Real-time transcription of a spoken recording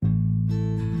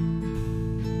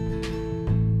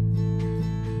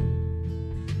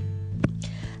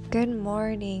Good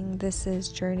morning. This is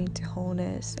Journey to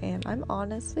Wholeness, and I'm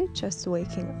honestly just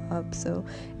waking up, so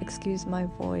excuse my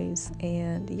voice.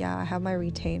 And yeah, I have my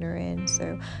retainer in,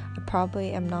 so I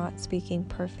probably am not speaking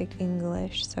perfect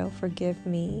English, so forgive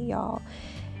me, y'all.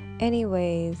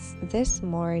 Anyways, this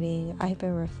morning I've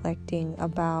been reflecting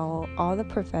about all the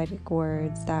prophetic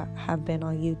words that have been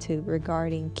on YouTube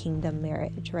regarding kingdom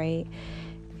marriage, right?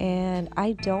 And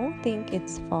I don't think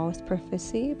it's false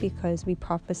prophecy because we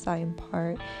prophesy in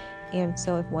part. And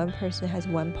so if one person has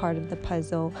one part of the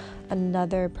puzzle,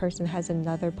 another person has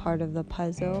another part of the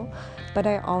puzzle. But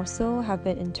I also have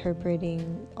been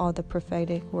interpreting all the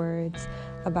prophetic words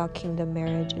about kingdom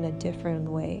marriage in a different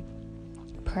way.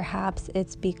 Perhaps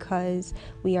it's because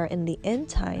we are in the end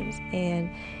times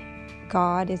and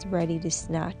God is ready to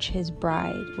snatch his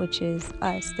bride, which is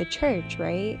us, the church,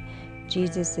 right?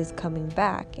 Jesus is coming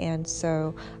back, and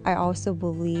so I also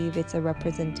believe it's a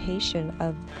representation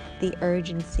of the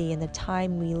urgency and the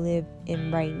time we live in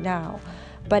right now.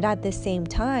 But at the same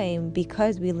time,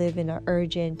 because we live in an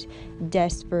urgent,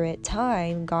 desperate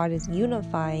time, God is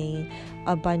unifying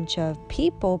a bunch of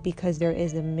people because there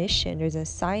is a mission, there's an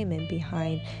assignment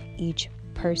behind each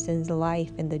person's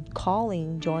life, and the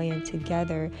calling joined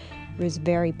together was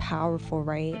very powerful,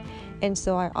 right? And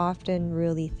so I often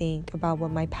really think about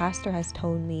what my pastor has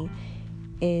told me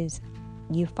is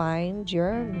you find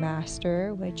your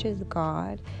master, which is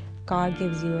God. God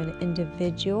gives you an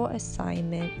individual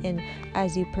assignment, and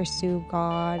as you pursue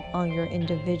God on your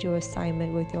individual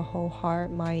assignment with your whole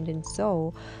heart, mind, and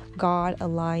soul, God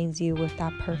aligns you with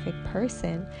that perfect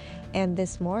person. And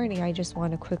this morning, I just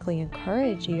want to quickly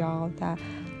encourage y'all that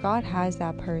God has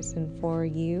that person for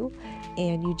you,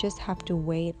 and you just have to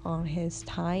wait on his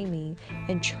timing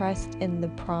and trust in the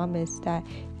promise that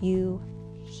he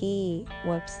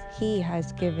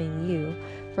has given you.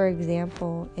 For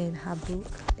example, in Habakkuk,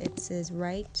 it says,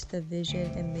 write the vision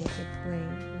and make it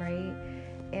plain, right?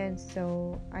 And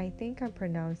so I think I'm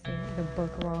pronouncing the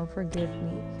book wrong, forgive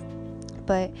me.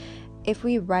 But if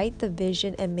we write the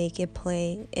vision and make it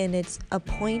plain in its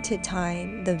appointed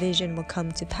time, the vision will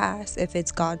come to pass if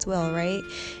it's God's will, right?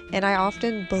 And I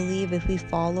often believe if we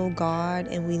follow God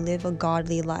and we live a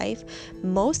godly life,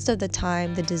 most of the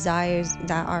time the desires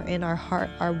that are in our heart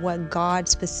are what God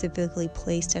specifically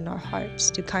placed in our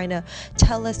hearts to kind of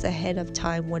tell us ahead of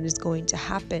time what is going to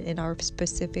happen in our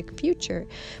specific future.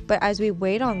 But as we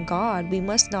wait on God, we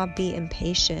must not be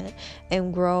impatient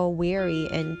and grow weary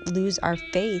and lose our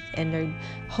faith and their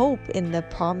hope in the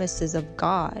promises of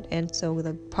God. And so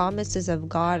the promises of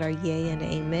God are yea and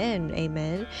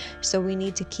amen. So we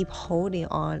need to keep holding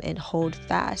on and hold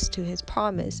fast to his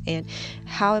promise. And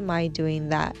how am I doing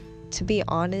that? To be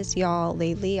honest, y'all,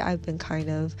 lately I've been kind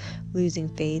of losing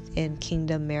faith in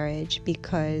kingdom marriage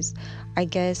because I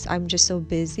guess I'm just so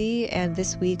busy, and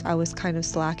this week I was kind of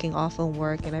slacking off on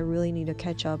work and I really need to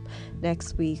catch up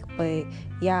next week. But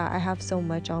yeah, I have so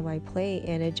much on my plate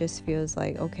and it just feels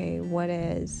like, okay,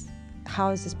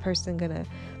 how is this person gonna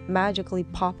magically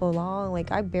pop along?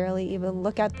 Like, I barely even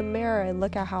look at the mirror and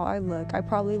look at how I look. I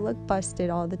probably look busted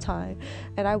all the time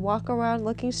and I walk around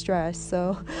looking stressed.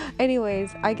 So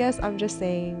anyways, I guess I'm just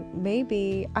saying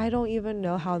maybe I don't even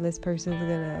know how this person's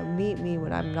gonna meet me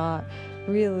when I'm not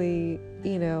really,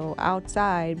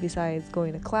 outside besides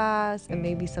going to class and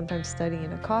maybe sometimes studying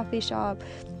in a coffee shop.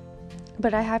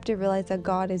 But I have to realize that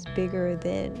God is bigger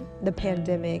than the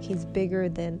pandemic. He's bigger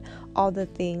than all the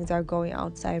things that are going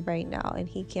outside right now. And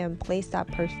he can place that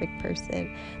perfect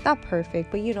person. Not perfect,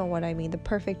 but you know what I mean. The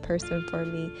perfect person for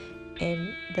me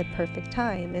in the perfect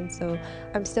time. And so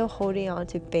I'm still holding on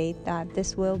to faith that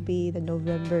this will be the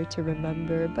November to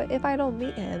remember. But if I don't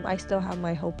meet him, I still have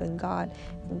my hope in God.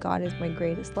 And God is my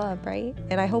greatest love, right?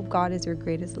 And I hope God is your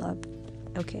greatest love.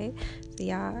 Okay? So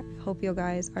yeah, I hope you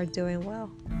guys are doing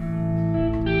well.